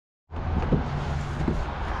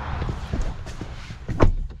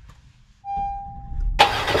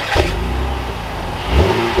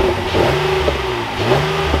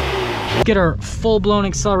get our full-blown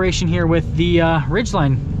acceleration here with the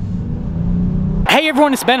Ridgeline. Hey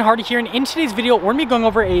everyone, it's Ben Hardy here, and in today's video, we're gonna be going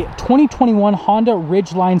over a 2021 Honda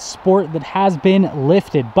Ridgeline Sport that has been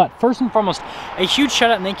lifted. But first and foremost, a huge shout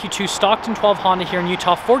out and thank you to Stockton 12 Honda here in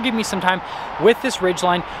Utah for giving me some time with this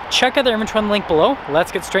Ridgeline. Check out their inventory on the link below.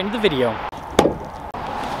 Let's get straight into the video.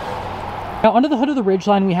 Now, under the hood of the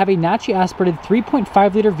Ridgeline, we have a naturally aspirated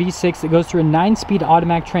 3.5 liter V6 that goes through a 9-speed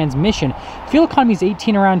automatic transmission. Fuel economy is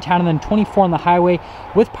 18 around town and then 24 on the highway,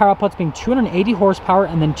 with power outputs being 280 horsepower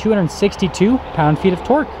and then 262 pound-feet of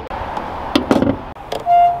torque.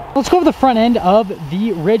 Let's go over the front end of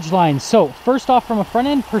the Ridgeline. So first off, from a front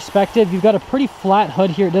end perspective, you've got a pretty flat hood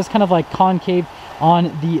here. It does kind of like concave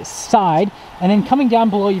on the side, and then coming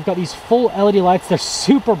down below, you've got these full LED lights. They're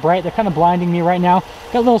super bright. They're kind of blinding me right now.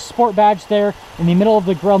 Got a little sport badge there in the middle of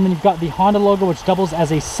the grille, and then you've got the Honda logo, which doubles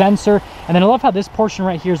as a sensor. And then I love how this portion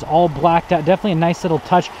right here is all blacked out. Definitely a nice little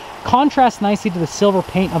touch. Contrasts nicely to the silver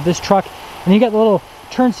paint of this truck. And you got the little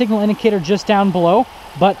turn signal indicator just down below.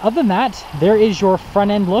 But other than that, there is your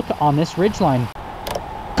front end look on this Ridgeline.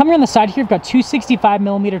 Coming on the side here, you've got two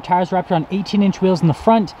 65mm tires wrapped around 18-inch wheels in the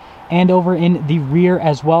front and over in the rear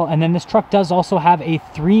as well. And then this truck does also have a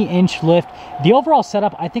 3-inch lift. The overall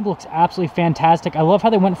setup, I think, looks absolutely fantastic. I love how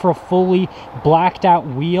they went for a fully blacked out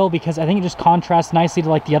wheel, because I think it just contrasts nicely to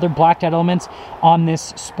like the other blacked out elements on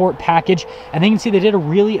this sport package. And then you can see they did a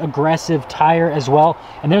really aggressive tire as well.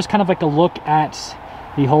 And there's kind of like a look at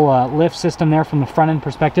the whole lift system there from the front end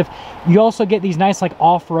perspective. You also get these nice like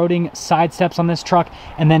off-roading side steps on this truck,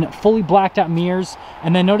 and then fully blacked out mirrors.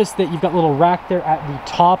 And then notice that you've got a little rack there at the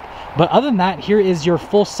top. But other than that, here is your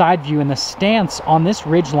full side view, and the stance on this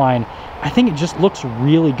Ridgeline, I think it just looks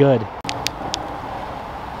really good.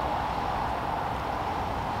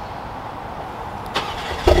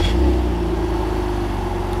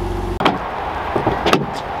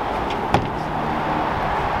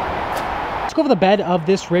 Let's go over the bed of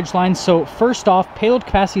this Ridgeline. So first off, payload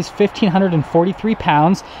capacity is 1,543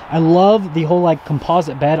 pounds. I love the whole like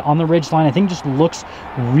composite bed on the Ridgeline. I think it just looks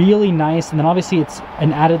really nice. And then obviously it's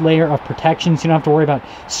an added layer of protection, so you don't have to worry about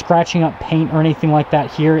scratching up paint or anything like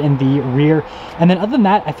that here in the rear. And then other than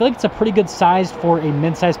that, I feel like it's a pretty good size for a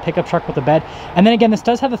mid-sized pickup truck with a bed. And then again, this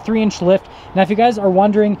does have a 3-inch lift. Now, if you guys are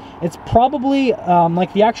wondering, it's probably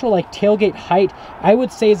like the actual like tailgate height, I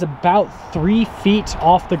would say is about 3 feet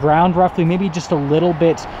off the ground, roughly, maybe just a little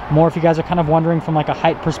bit more if you guys are kind of wondering from like a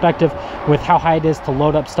height perspective with how high it is to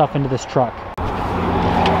load up stuff into this truck.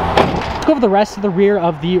 Let's go over the rest of the rear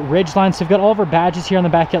of the Ridgeline. So you've got all of our badges here on the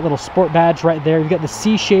back. You got a little sport badge right there. You've got the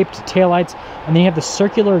C-shaped taillights, and then you have the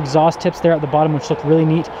circular exhaust tips there at the bottom, which look really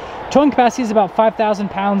neat. Towing capacity is about 5,000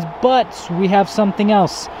 pounds, but we have something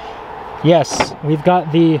else. Yes, we've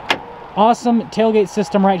got the awesome tailgate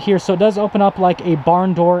system right here. So it does open up like a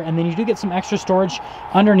barn door, and then you do get some extra storage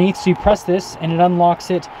underneath. So you press this and it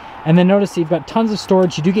unlocks it, and then notice that you've got tons of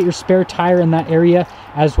storage. You do get your spare tire in that area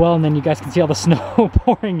as well, and then you guys can see all the snow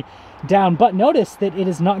pouring down. But notice that it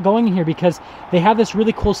is not going in here because they have this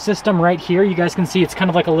really cool system right here. You guys can see it's kind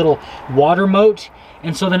of like a little water moat,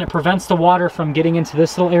 and so then it prevents the water from getting into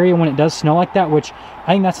this little area when it does snow like that, which I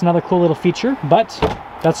think that's another cool little feature. But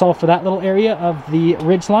that's all for that little area of the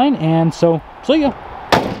Ridgeline, and so see ya.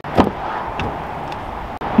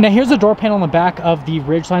 Now here's the door panel on the back of the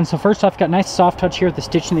Ridgeline. So first off, you've got nice soft touch here with the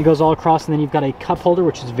stitching that goes all across, and then you've got a cup holder,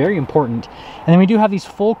 which is very important. And then we do have these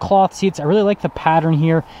full cloth seats. I really like the pattern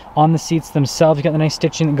here on the seats themselves. You've got the nice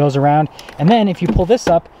stitching that goes around. And then if you pull this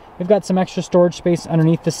up, we've got some extra storage space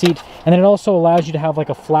underneath the seat, and then it also allows you to have like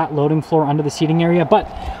a flat loading floor under the seating area. But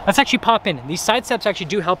let's actually pop in. These side steps actually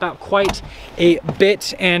do help out quite a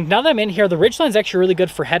bit, and now that I'm in here, the Ridgeline is actually really good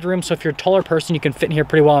for headroom. So if you're a taller person, you can fit in here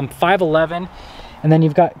pretty well. I'm 5'11", and then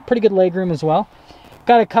you've got pretty good leg room as well.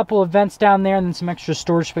 Got a couple of vents down there, and then some extra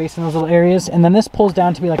storage space in those little areas, and then this pulls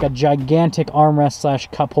down to be like a gigantic armrest slash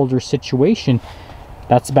cup holder situation.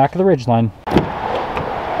 That's the back of the Ridgeline.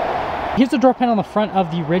 Here's the door panel on the front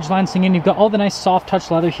of the Ridgeline. So again, you've got all the nice soft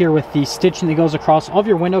touch leather here with the stitching that goes across all of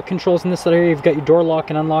your window controls in this little area. You've got your door lock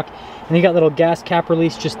and unlock, and you got little gas cap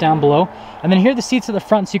release just down below. And then here are the seats at the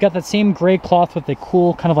front. So you got that same gray cloth with the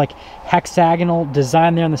cool kind of like hexagonal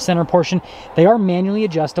design there in the center portion. They are manually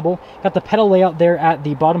adjustable. Got the pedal layout there at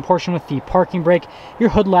the bottom portion with the parking brake, your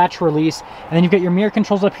hood latch release, and then you've got your mirror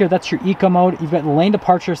controls up here. That's your eco mode. You've got the lane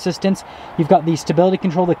departure assistance. You've got the stability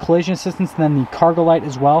control, the collision assistance, and then the cargo light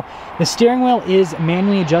as well. The steering wheel is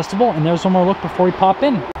manually adjustable, and there's one more look before we pop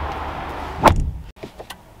in.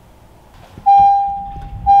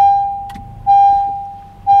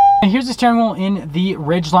 And here's the steering wheel in the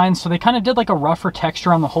Ridgeline. So they kind of did like a rougher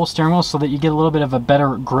texture on the whole steering wheel so that you get a little bit of a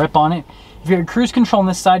better grip on it. If you have cruise control on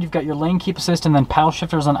this side, you've got your lane keep assist and then paddle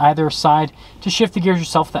shifters on either side to shift the gears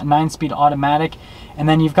yourself, that 9-speed automatic. And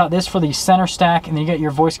then you've got this for the center stack, and then you got your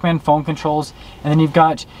voice command phone controls, and then you've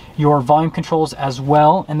got your volume controls as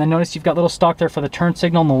well. And then notice you've got little stock there for the turn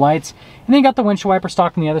signal and the lights. And then you got the windshield wiper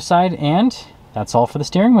stock on the other side, and that's all for the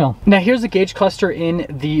steering wheel. Now here's the gauge cluster in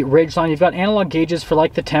the Ridgeline. You've got analog gauges for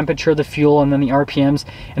like the temperature, the fuel, and then the RPMs.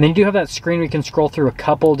 And then you do have that screen where you can scroll through a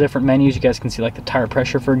couple different menus. You guys can see like the tire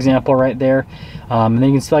pressure, for example, right there. And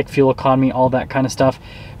then you can see like fuel economy, all that kind of stuff.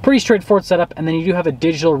 Pretty straightforward setup, and then you do have a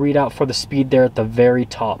digital readout for the speed there at the very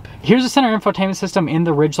top. Here's the center infotainment system in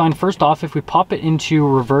the Ridgeline. First off, if we pop it into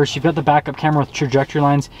reverse, you've got the backup camera with trajectory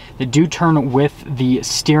lines that do turn with the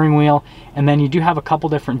steering wheel, and then you do have a couple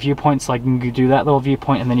different viewpoints, like you can do that little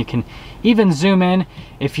viewpoint, and then you can even zoom in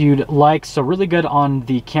if you'd like. So really good on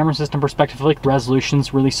the camera system perspective. I feel like the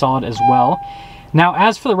resolution's really solid as well. Now,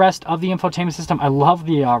 as for the rest of the infotainment system, I love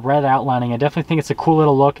the red outlining. I definitely think it's a cool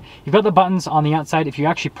little look. You've got the buttons on the outside. If you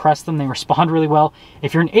actually press them, they respond really well.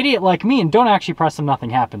 If you're an idiot like me and don't actually press them, nothing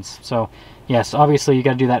happens. So, yes, obviously you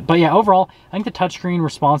got to do that. But yeah, overall, I think the touchscreen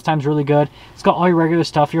response time is really good. It's got all your regular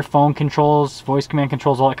stuff, your phone controls, voice command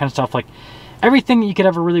controls, all that kind of stuff. Like everything that you could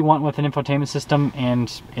ever really want with an infotainment system,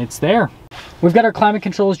 and it's there. We've got our climate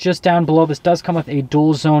controls just down below. This does come with a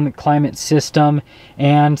dual zone climate system,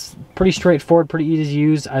 and pretty straightforward, pretty easy to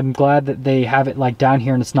use. I'm glad that they have it like down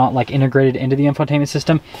here and it's not like integrated into the infotainment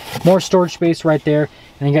system. More storage space right there, and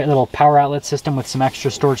then you got a little power outlet system with some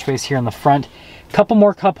extra storage space here in the front. Couple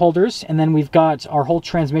more cup holders, and then we've got our whole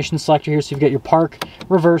transmission selector here. So you've got your park,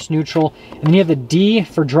 reverse, neutral, and then you have the D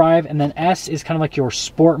for drive, and then S is kind of like your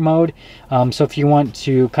sport mode. So if you want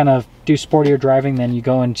to kind of do sportier driving, then you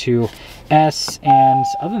go into S, and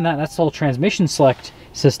other than that, that's the whole transmission select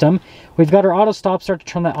system. We've got our auto stop start to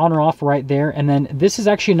turn that on or off right there, and then this is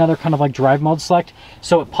actually another kind of like drive mode select.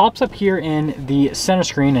 So it pops up here in the center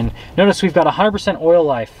screen, and notice we've got 100% oil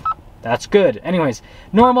life. That's good. Anyways,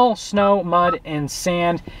 normal, snow, mud, and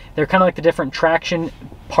sand. They're kind of like the different traction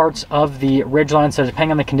parts of the Ridgeline. So depending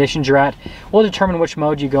on the conditions you're at, we'll determine which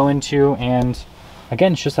mode you go into. And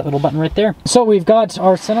again, it's just that little button right there. So we've got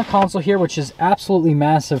our center console here, which is absolutely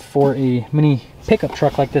massive for a mini pickup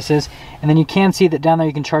truck like this is. And then you can see that down there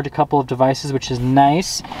you can charge a couple of devices, which is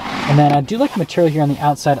nice. And then I do like the material here on the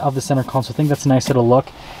outside of the center console. I think that's a nice little look.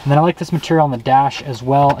 And then I like this material on the dash as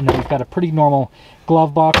well. And then we've got a pretty normal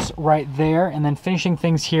glove box right there. And then finishing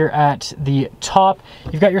things here at the top,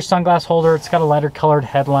 you've got your sunglass holder. It's got a lighter colored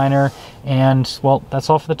headliner, and well, that's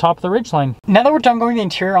all for the top of the Ridgeline. Now that we're done going the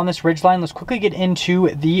interior on this Ridgeline, let's quickly get into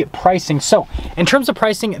the pricing. So in terms of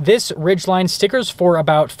pricing, this Ridgeline stickers for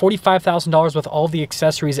about $45,000 with all the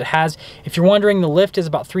accessories it has. If you're wondering, the lift is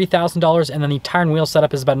about $3,000, and then the tire and wheel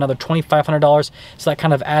setup is about another $2,500. So that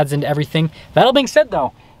kind of adds into everything. That all being said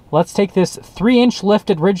though, let's take this 3-inch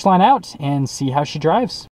lifted Ridgeline out and see how she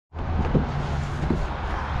drives.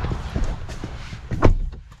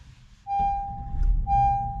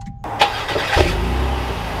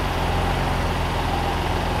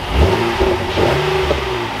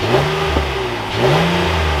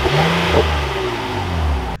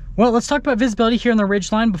 Well, let's talk about visibility here on the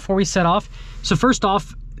Ridgeline before we set off. So first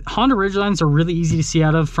off, Honda Ridgelines are really easy to see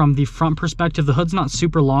out of from the front perspective. The hood's not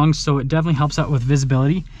super long, so it definitely helps out with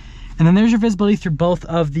visibility. And then there's your visibility through both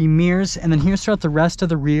of the mirrors, and then here's throughout the rest of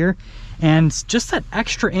the rear. And just that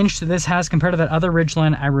extra inch that this has compared to that other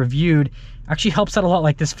Ridgeline I reviewed actually helps out a lot.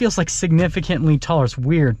 Like, this feels like significantly taller. It's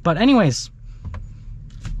weird. But anyways,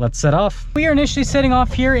 let's set off. We are initially setting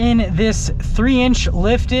off here in this 3-inch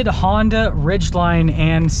lifted Honda Ridgeline,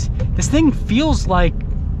 and this thing feels like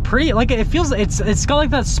pretty, like it feels, it's got like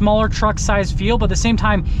that smaller truck size feel, but at the same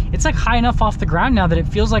time it's like high enough off the ground now that it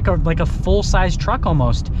feels like a full-size truck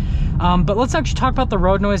almost. But let's actually talk about the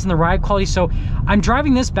road noise and the ride quality. So I'm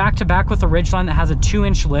driving this back to back with a Ridgeline that has a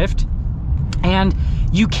 2-inch lift, and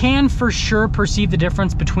you can for sure perceive the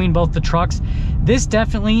difference between both the trucks. This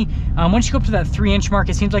definitely, once you go up to that 3-inch mark,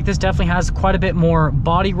 it seems like this definitely has quite a bit more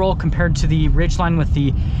body roll compared to the Ridgeline with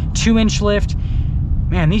the 2-inch lift.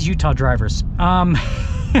 Man, these Utah drivers.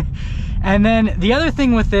 And then the other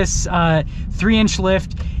thing with this 3-inch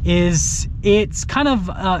lift is it's kind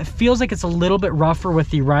of feels like it's a little bit rougher with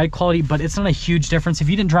the ride quality, but it's not a huge difference. If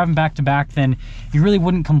you didn't drive them back to back, then you really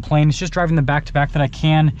wouldn't complain. It's just driving them back to back that I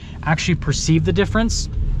can actually perceive the difference.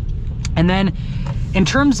 And then in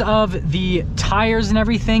terms of the tires and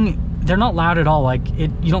everything, they're not loud at all. Like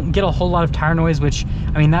you don't get a whole lot of tire noise, which,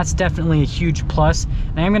 I mean, that's definitely a huge plus.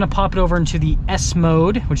 And I'm gonna pop it over into the S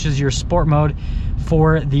mode, which is your sport mode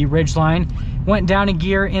for the Ridgeline. Went down a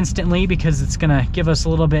gear instantly because it's gonna give us a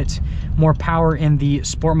little bit more power in the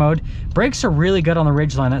sport mode. Brakes are really good on the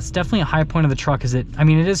Ridgeline. That's definitely a high point of the truck. I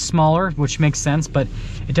mean, it is smaller, which makes sense, but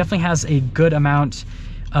it definitely has a good amount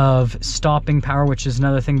of stopping power, which is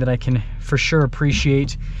another thing that I can for sure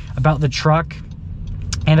appreciate about the truck.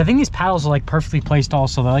 And I think these paddles are like perfectly placed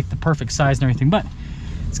also. They're like the perfect size and everything. But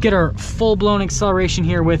let's get our full-blown acceleration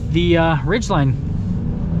here with the Ridgeline.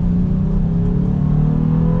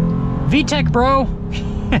 VTEC, bro.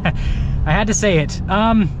 I had to say it.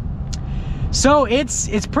 So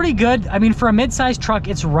it's pretty good. I mean, for a mid-size truck,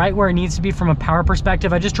 it's right where it needs to be from a power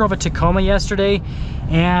perspective. I just drove a Tacoma yesterday,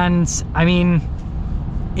 and I mean,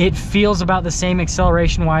 it feels about the same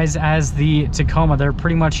acceleration-wise as the Tacoma. They're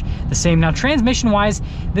pretty much the same. Now, transmission-wise,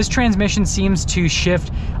 this transmission seems to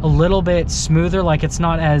shift a little bit smoother, like it's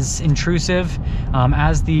not as intrusive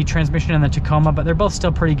as the transmission in the Tacoma, but they're both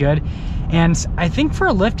still pretty good. And I think for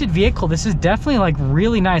a lifted vehicle, this is definitely like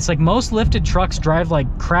really nice. Like most lifted trucks drive like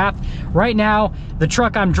crap. Right now, the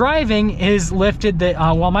truck I'm driving is lifted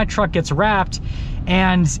while my truck gets wrapped,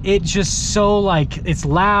 and it just so like, it's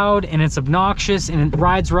loud and it's obnoxious and it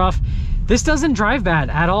rides rough. This doesn't drive bad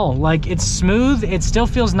at all. Like, it's smooth, it still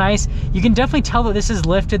feels nice. You can definitely tell that this is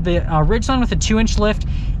lifted. The Ridgeline with a 2-inch lift,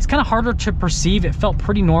 it's kind of harder to perceive. It felt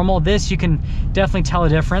pretty normal. This, you can definitely tell a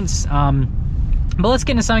difference. But let's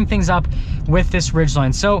get into summing things up with this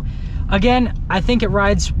Ridgeline. So again, I think it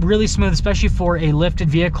rides really smooth, especially for a lifted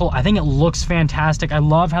vehicle. I think it looks fantastic. I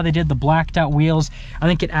love how they did the blacked out wheels. I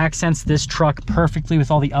think it accents this truck perfectly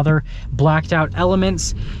with all the other blacked out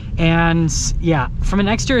elements. And yeah, from an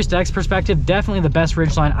exterior aesthetics perspective, definitely the best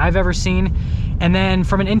Ridgeline I've ever seen. And then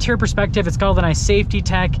from an interior perspective, it's got all the nice safety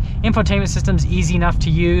tech. Infotainment system's easy enough to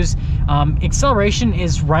use. Acceleration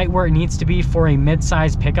is right where it needs to be for a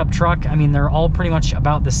mid-size pickup truck. I mean, they're all pretty much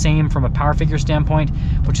about the same from a power figure standpoint,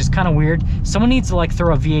 which is kind of weird. Someone needs to like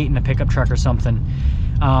throw a V8 in a pickup truck or something.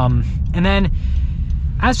 And then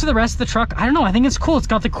as for the rest of the truck, I don't know, I think it's cool. It's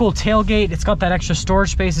got the cool tailgate, it's got that extra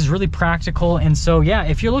storage space, is really practical. And so yeah,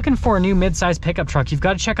 if you're looking for a new mid-size pickup truck, you've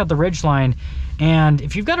got to check out the Ridgeline. And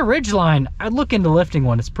if you've got a Ridgeline, I'd look into lifting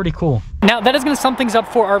one. It's pretty cool. Now that is going to sum things up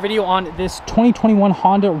for our video on this 2021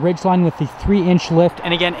 Honda Ridgeline with the 3-inch lift.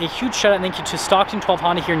 And again, a huge shout out and thank you to Stockton 12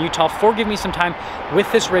 Honda here in Utah for giving me some time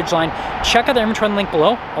with this Ridgeline. Check out the inventory link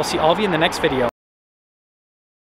below. I'll see all of you in the next video.